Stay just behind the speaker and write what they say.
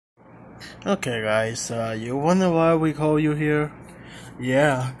Okay, guys, you wonder why we call you here?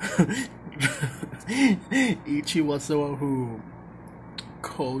 Yeah. Ichi was the one who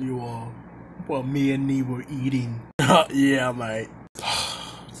called you all while me and Nee were eating. Yeah, mate.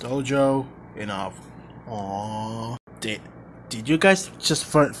 Dojo, enough. Aww. Did you guys just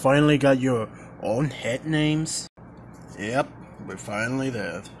finally got your own head names? Yep, we finally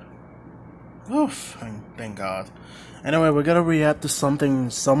did. Oh, thank God. Anyway, we're gonna react to someone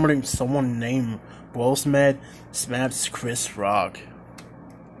named Wolfsmith Smaps Chris Rock.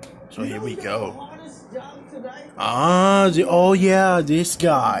 So here we go. Oh yeah, this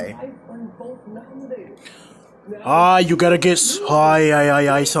guy. You gotta get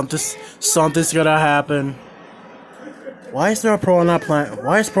something's gonna happen. Why is there a Piranha plant?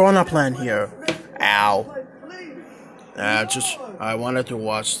 Why is Piranha plant here? Ow. I wanted to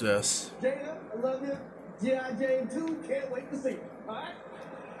watch this. Love you. G.I. Jane 2, can't wait to see it. Alright?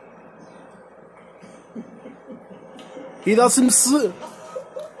 He doesn't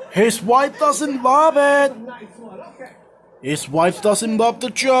his wife doesn't love it. Nice one. Okay. His wife doesn't love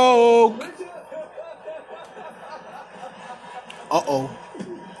the joke. Uh-oh.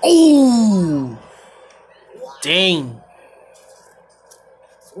 Oh! Dang.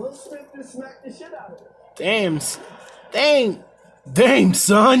 Will Smith just smacked the shit out of it. Damn,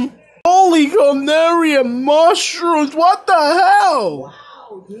 son. Holy Canary mushrooms, what the hell?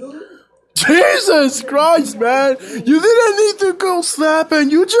 Wow, dude. Jesus Christ, man. You didn't need to go slapping,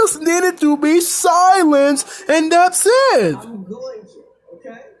 you just needed to be silenced, and that's it. I'm going to,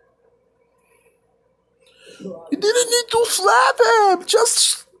 okay? You didn't need to slap him,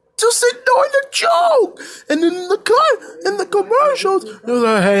 just ignore the joke. And in the commercials, they're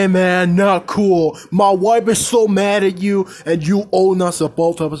like, hey man, not cool. My wife is so mad at you, and you owe us,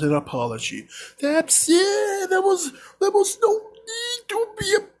 both of us, an apology. That's it. There was no need to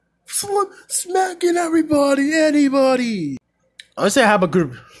be smacking anybody. I say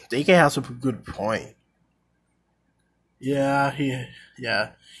DK has a good point. Yeah, you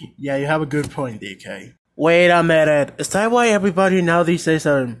have a good point, DK. Wait a minute. Is that why everybody now these days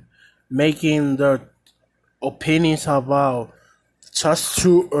are making their opinions about just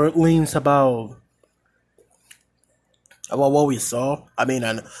two Earthlings about what we saw? I mean,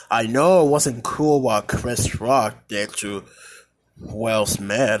 I know it wasn't cool what Chris Rock did to Will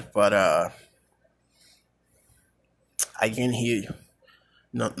Smith, but I can hear you.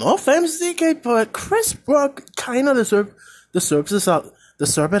 No offense, DK, but Chris Rock kind of deserves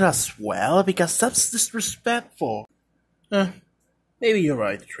it as well, because that's disrespectful. Maybe you're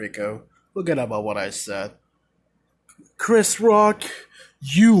right, Treecko. Forget about what I said. Chris Rock,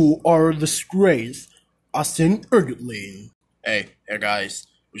 you are a disgrace as an Earthling. Hey guys,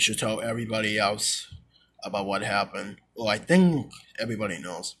 we should tell everybody else about what happened. Well, I think everybody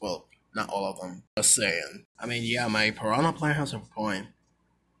knows. Well, not all of them. Just saying. I mean, yeah, my Piranha plant has a point.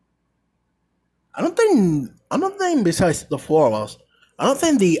 I don't think besides the four of us, I don't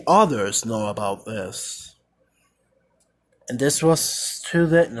think the others know about this. And this was 3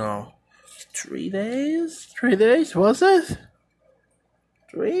 days? 3 days, was it?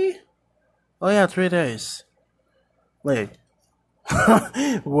 3? Oh yeah, 3 days. Wait.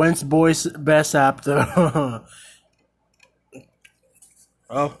 When's boys best after?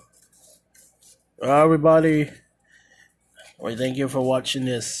 Oh. Everybody. Well, thank you for watching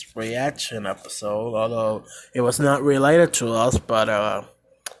this reaction episode, although it was not related to us, but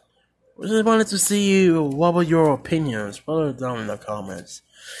we just wanted to see what were your opinions. Put it down in the comments.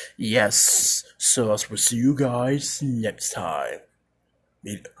 Yes, so as we'll see you guys next time.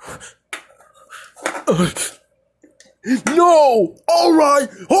 No! Alright!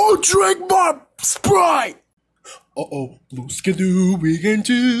 I'll drink my Sprite! Blue skidoo, weekend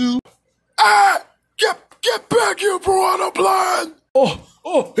too. Get back here, Piranha plant!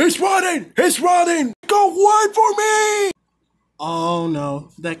 Oh, he's running! Go wait for me! Oh no,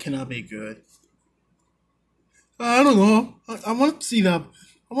 that cannot be good. I don't know. I want to see that.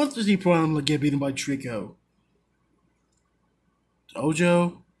 I want to see Piranha get beaten by Treecko.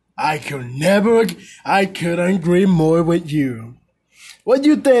 Dojo, I couldn't agree more with you. What do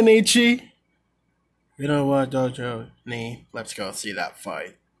you think, Ichi? You know what, Dojo? Nee, let's go see that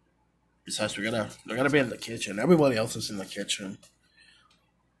fight. Besides, they're gonna be in the kitchen. Everybody else is in the kitchen.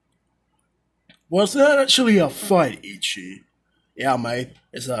 Well, it's not actually a fight, Ichi. Yeah, mate.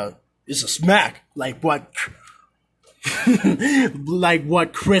 It's a smack like what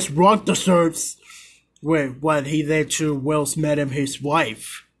Chris Rock deserves with what he did to Will Smith and his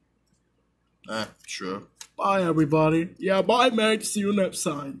wife. Sure. Bye, everybody. Yeah, bye, mate. See you next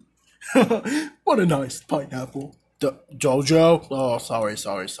time. What a nice pineapple. Dojo? Oh, sorry.